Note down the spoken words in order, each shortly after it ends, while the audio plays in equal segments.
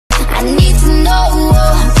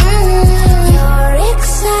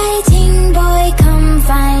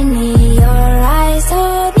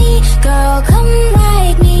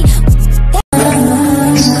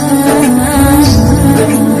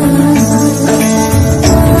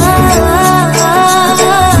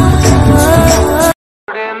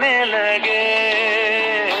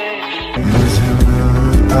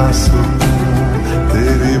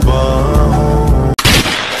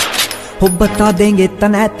हो बता देंगे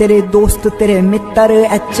तने तेरे दोस्त तेरे मित्र,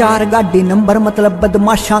 HR गाड़ी नंबर मतलब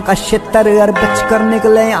बदमाशा का क्षेत्र। और बच कर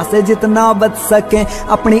निकले यहाँ से जितना बच सके,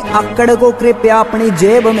 अपनी आकड़ को कृपया अपनी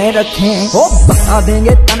जेब में रखें। हो बता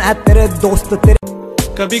देंगे तने तेरे दोस्त तेरे।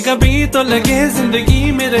 कभी कभी तो लगे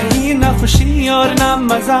जिंदगी में रही ना खुशी और ना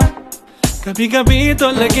मजा, कभी कभी तो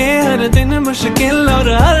लगे हर दिन मुश्किल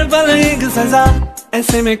और हर पल एक सजा।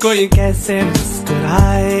 ऐसे में कोई कैसे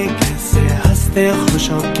मुस्कुराए, कैसे हंसते खुश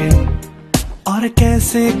होके, और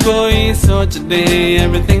कैसे कोई सोच दे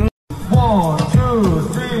everything. 1 2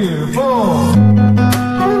 3 4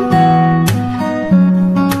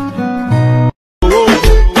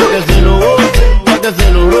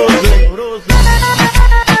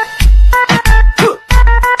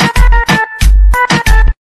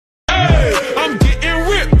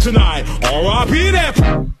 tonight, R.I.P. that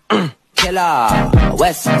killer,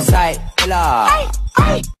 West Side killer।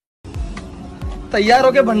 तैयार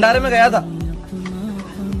होके भंडारे में गया था,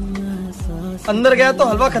 अंदर गया तो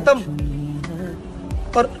हलवा खत्म,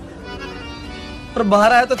 और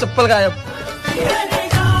बाहर आया तो चप्पल गायब।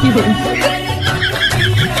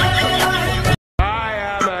 I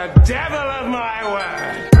am a devil of my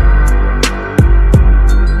word।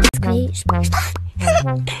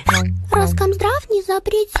 Роскомздрав не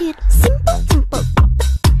запретит।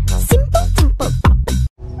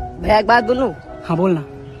 भैया एक बात बोलूं? हाँ बोलना।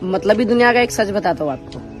 मतलब ही दुनिया का एक सच बताता हूँ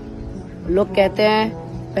आपको। लोग कहते हैं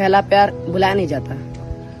पहला प्यार भुलाया नहीं जाता,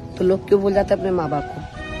 तो लोग क्यों भूल जाते हैं अपने माँ बाप को?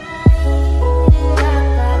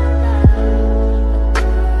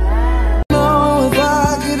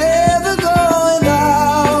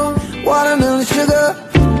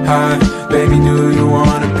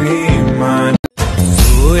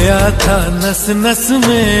 सोया था नस नस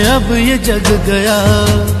में अब ये जग गया,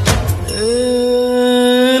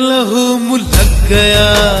 लहू मुलक गया,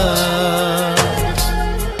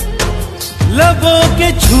 लबों के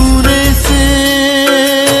छूने से,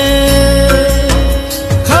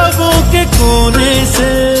 ख्वाबों के कोने से।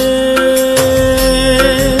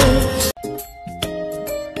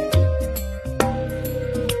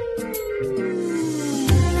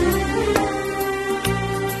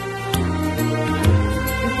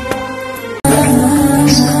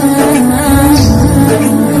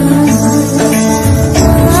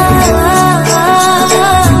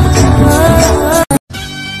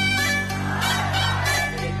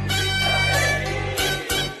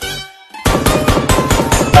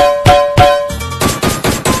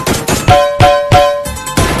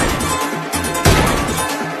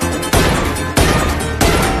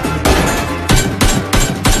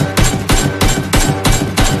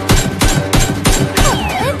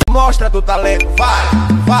 Mostra tu talento, vai,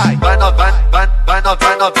 vai, vai novinha, vai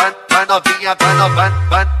novinha, vai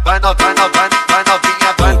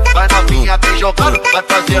novinha, vem jogando, vai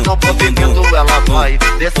fazendo um movimento, ela vai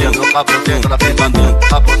descendo pra você, ela vem batendo,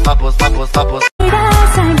 papos.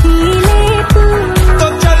 तो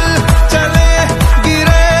चल चले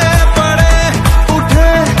गिरे पड़े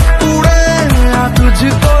उठे उड़े,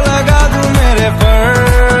 तुझको लगा दूं मेरे पर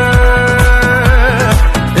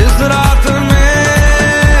इस रात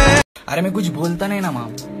में। अरे मैं कुछ बोलता नहीं ना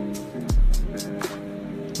माम,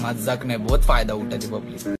 मजाक ने बहुत फायदा उठाती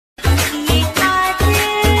पब्लिक।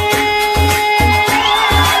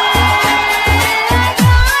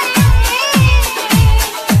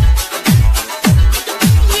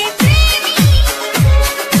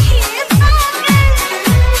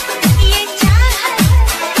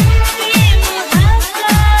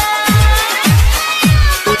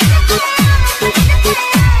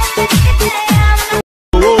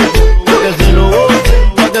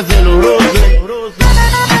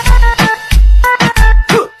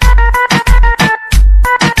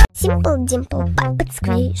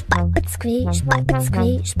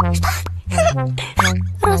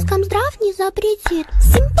 Роскомздрав не запретит.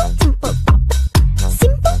 Simple.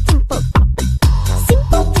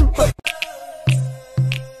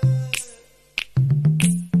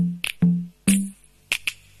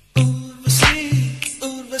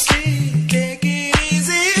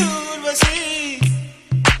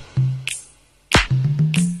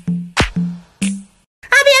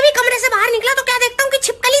 अभी कमरे से बाहर निकला तो क्या देखता हूँ कि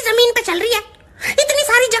छिपकली जमीन पे चल रही है। इतनी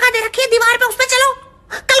सारी जगह दे रखी है दीवार पे, उस पे चलो।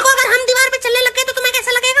 कल को अगर हम दीवार पे चलने लगे तो तुम्हें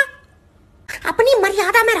कैसा लगेगा? अपनी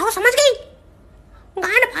मर्यादा में रहो, समझ गई?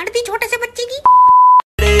 गांड फाड़ती छोटे से बच्चे की।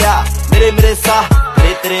 मेरे सा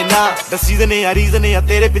तेरे ना दसी ने रीजन या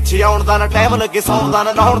तेरे पिछे आउण दा ना टाइम लगे सौण दा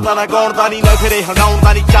ना नहाउण दा ना गाउण दा नी ना फिरे हंडाउण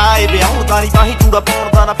दा नी चाहे ब्याहुण दा नी बाही चूड़ा पाउण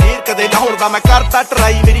दा ना फेर कदे लाउण दा। मैं करता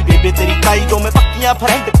ट्राई मेरी बेबे तेरी काई दो मैं पक्कियां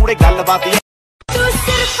फ्रेंड कुड़े गल बात। तू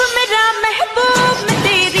सिर्फ मेरा महबूब, मैं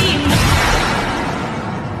तेरी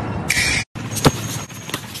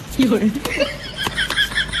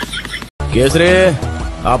केसरी,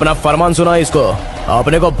 अपना फरमान सुना इसको,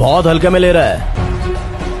 अपने को बहुत हल्के में ले रहा है।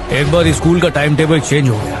 एक बार स्कूल का टाइम टेबल चेंज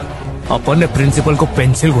हो गया, अपन ने प्रिंसिपल को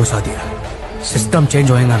पेंसिल घुसा दिया। सिस्टम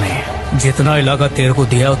चेंज होएगा नहीं, जितना इलाका तेरे को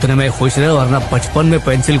दिया उतने में खुश रहे, वरना बचपन में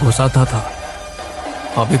पेंसिल घुसाता था,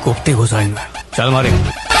 अभी कुफ्ती घुसाएंगे। चल मारे।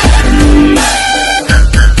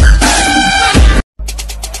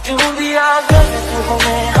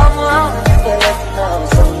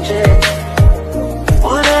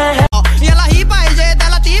 याला ही पाहिजे,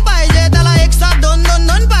 त्याला ती पाहिजे, त्याला एक साथ दोन दोन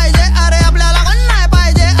दोन पाहिजे. अरे आपल्याला कोण नाही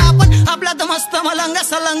पाहिजे, आपण आपल्यात मस्त मलंग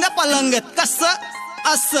सलंग पलंगत. कसं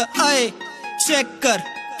असं ऐ चेक कर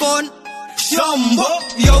कोण शंभो.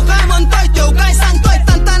 यो काय म्हणतोय, त्यो काय सांगतोय,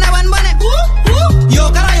 तंताने बनबने. यो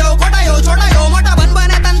करा, यो खोटा, यो छोटा, यो मोठा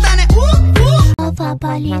बनबने तंताने.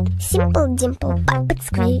 Ballet, simple dimple, pop it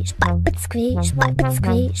squish, pop it squish, pop it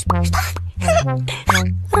squish.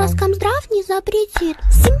 Роскомздрав не запретит.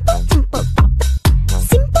 Simple dimple,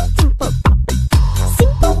 simple dimple,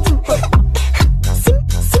 simple dimple,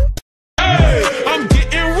 simple simple. Hey, I'm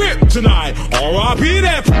getting ripped tonight. R.I.P.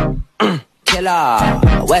 that killer,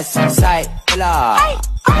 West Side killer.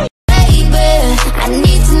 Baby, I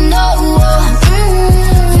need to know.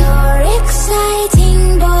 You're exciting,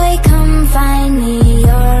 boy. Come find me.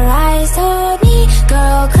 Your eyes told me,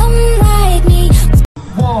 girl. Come ride me.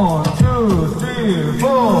 1, 2, 3,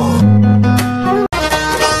 4.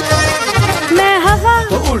 मैं हवा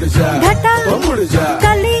तो उड़ जा, घटा तो मुड़ जा,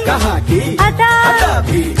 कली कहाँ की अदा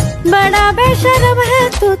भी बड़ा बेशर्म है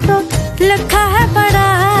तू तो, लखा है बड़ा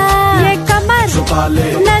ये कमर, छुपा ले,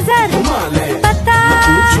 नजर घुमा ले, पता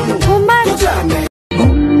उमर.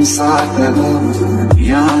 साथ हो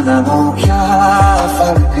याद हो क्या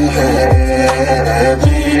फर्क है,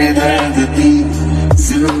 मेरे दर्द की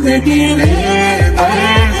जिंदगी में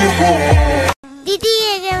दर्द है. दीदी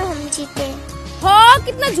ये गेम हम जीते. हो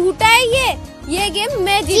कितना झूठा है ये गेम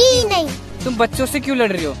मैं जीती. नहीं. तुम बच्चों से क्यों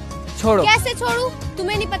लड़ रही हो? छोड़ो. कैसे छोड़ू?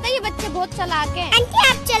 तुम्हें नहीं पता ये बच्चे बहुत चालाक हैं. आंटी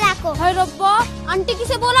आप चलाक हो. हाय रब्बा, आंटी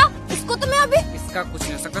किसे बोला? इसको तो मैं अभी. इसका कुछ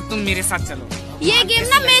नहीं हो सकता, तुम मेरे साथ चलो. ये गेम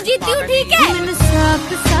ना मैं जीती हूँ, ठीक है?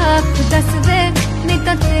 साफ साफ दस दे, नहीं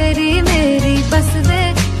तो तेरी मेरी बस दे,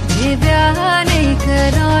 ये ब्याह नहीं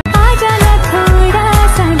करो. आ जाना थोड़ा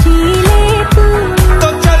सा ढीले तू. तो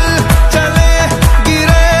चल चले,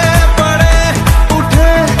 गिरे पड़े,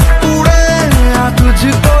 उठे उड़े, या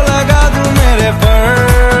तुझको लगा दूं मेरे पर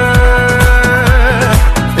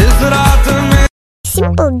इस रात में.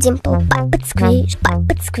 Simple dimple, pop it squish,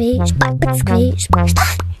 pop it squish, pop it squish.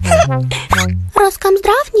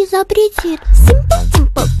 Роскомздрав не запретит. Simple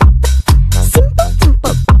dimple, simple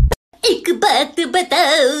dimple. एक बात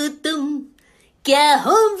बताओ तुम, क्या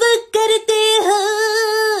होमवर्क करते हो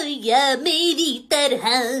या मेरी तरह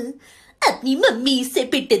अपनी मम्मी से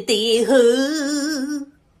पिटते हो?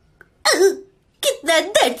 कितना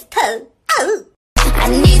दर्द था. I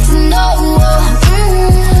need to know.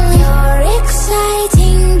 You're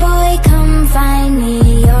exciting, boy. Come find me.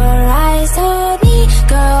 Your eyes told me,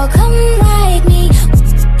 girl. Come ride me.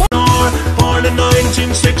 Born in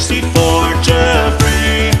 1964,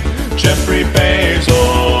 Jeffrey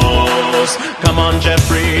Bezos. Come on,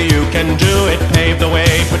 Jeffrey, you can do it. Pave the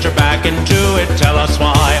way, put your back into it. Tell us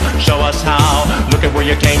why, show us how. Look at where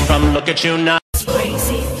you came from, look at you now. It's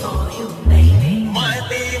crazy for you, baby.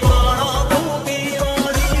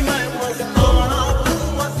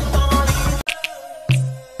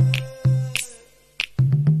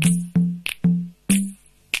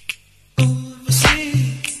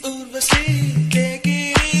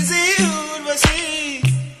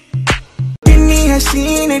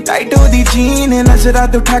 Scene tight हो दी gene, नजरा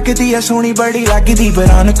तो ठक दिया सोनी बड़ी लगदी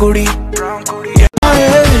बरान कुड़ी.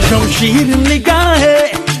 शमशीर निगाहें,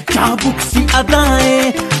 चाबुक सी अदाएं,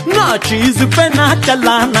 ना चीज पे ना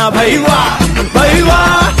चलाना. भाई वाह भाई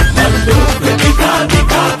वाह, दिखा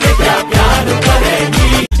दिखा के क्या प्यार करेगी.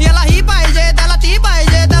 याला ही पाहिजे, त्याला ती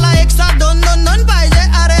पाहिजे, त्याला एक साथ दोन दोन दोन पाहिजे.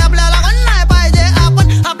 अरे आपल्याला कोण नाही पाहिजे, आपण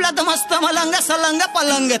आपल्यात मस्त मलंग सलंग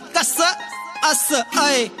पलंगत. कसं असं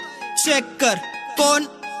ऐ चेक कर कोण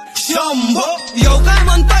शंभो. यो काय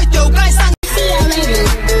म्हणतोय, त्यो काय सांग.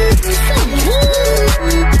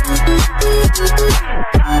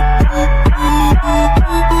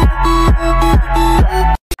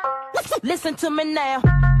 Listen to me now.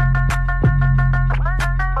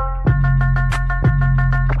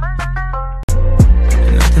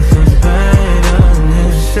 Nothing's better than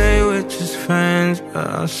to say we're just friends, but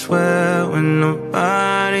I swear when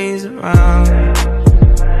nobody's around.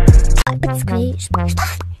 Squish.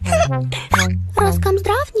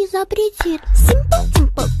 Роскомздрав не запретит. Simple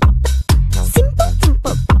dimple, simple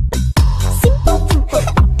dimple, simple dimple.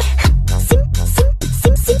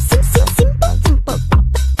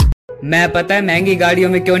 मैं पता है महंगी गाड़ियों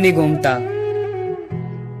में क्यों नहीं घूमता,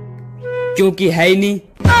 क्योंकि है ही नहीं।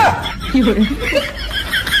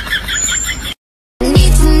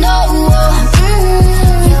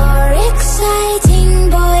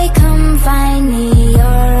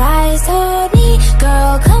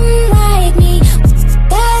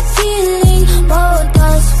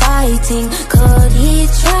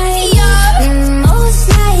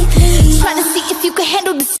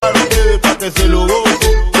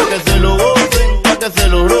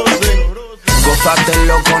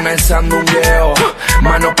 Gózatelo con el sandungueo,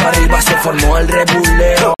 manos para arriba se formó el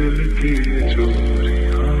rebuleo.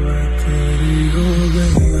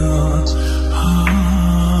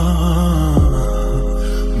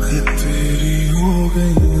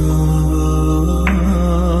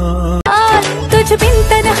 तुझ बिन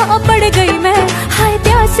तन्हा पड़ गई मैं, हाय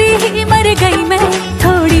प्यासी ही मर गई मैं।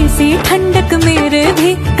 थोड़ी सी ठंडक मेरे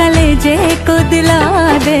भी कलेजे को दिला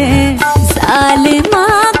दे, जालिमा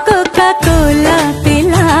कोका कोला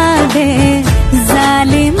पिला दे,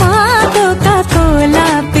 जालिमा कोका कोला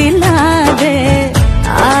पिला दे।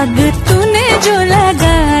 आग तूने जो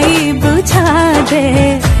लगाई बुझा दे,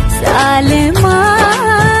 जालिमा।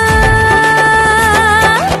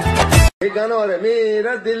 गाना और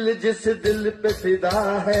मेरा दिल जिस दिल पे फिदा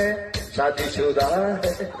है, शादीशुदा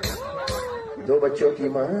है, 2 बच्चों की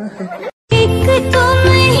माँ है। एक तुम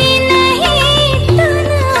ही नहीं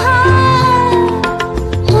तन्हा,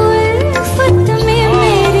 उल्फत में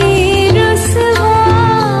मेरी रुसवा,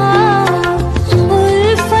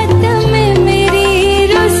 उल्फत में मेरी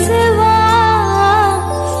रुसवा।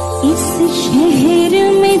 इस शहर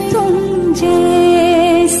में तुम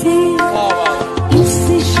जैसे, इस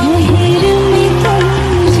शहर में तुम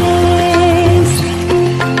जैसे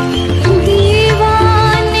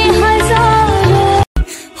दीवाने हजारों।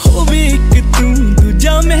 हो भी एक तू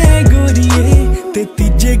दूजा मैं गोरीए, ते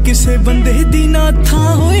तीजे किसे बंदे दी ना था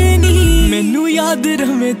होए नी। मैनू याद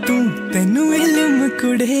रहे तू, तेनू इल्म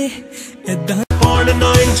कुड़े ऐदा। Born in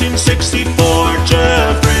 1964,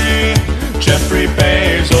 Jeffrey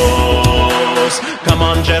Bezos. Come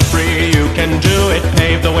on, Jeffrey, you can do it.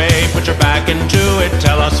 Pave the way, put your back into it.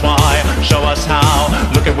 Tell us why, show us how.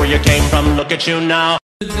 Look at where you came from, look at you now.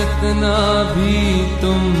 जितना भी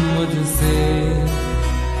तुम मुझसे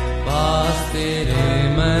पास तेरे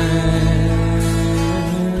मैं,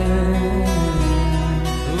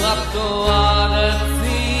 अब तो आदत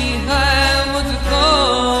सी है मुझको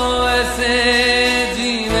ऐसे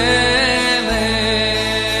जीने में।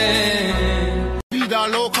 Vida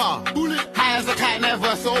loca, high as a cat,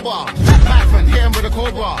 never sober. Python, hit him with a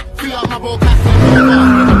cobra. Fill up my bowl, cast him over.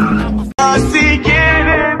 Si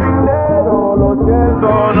quieres dinero, lo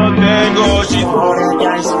siento, no tengo shit.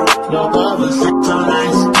 No bubbles, so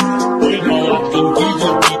nice. We go up in DJ,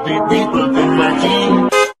 beep, in my team.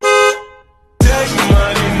 Take my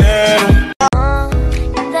dinero.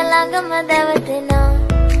 Dalangam davatena,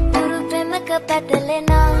 guru prema ka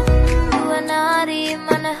patalena. Duanari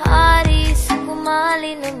manhari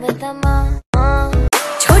sukumali numbatama.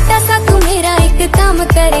 छोटा सा तू मेरा एक काम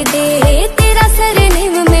कर दे, तेरा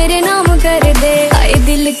surname मेरे नाम कर दे। आए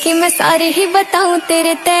दिल की मैं सारे ही बताऊं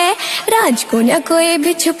तेरे तय, राज को न कोई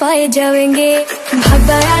भी छुपाए जाएंगे।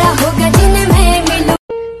 भागा यारा होगा जिन्हें मैं मिलूं।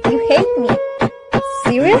 You hate me?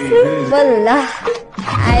 Seriously? Wallah,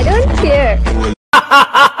 I don't care.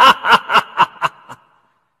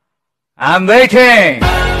 I'm waiting.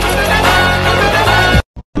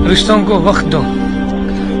 रिश्तों को वक्त दो,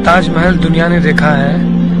 ताजमहल दुनिया ने देखा है,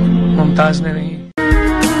 मुमताज ने नहीं।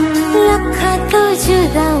 लखा तो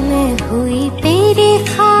जुदा मैं हुई तेरे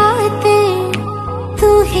खातिर, तू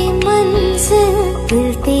ही मंजिल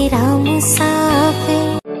दिल तेरा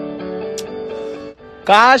मुसाफिर।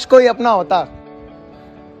 काश कोई अपना होता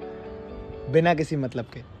बिना किसी मतलब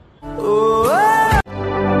के।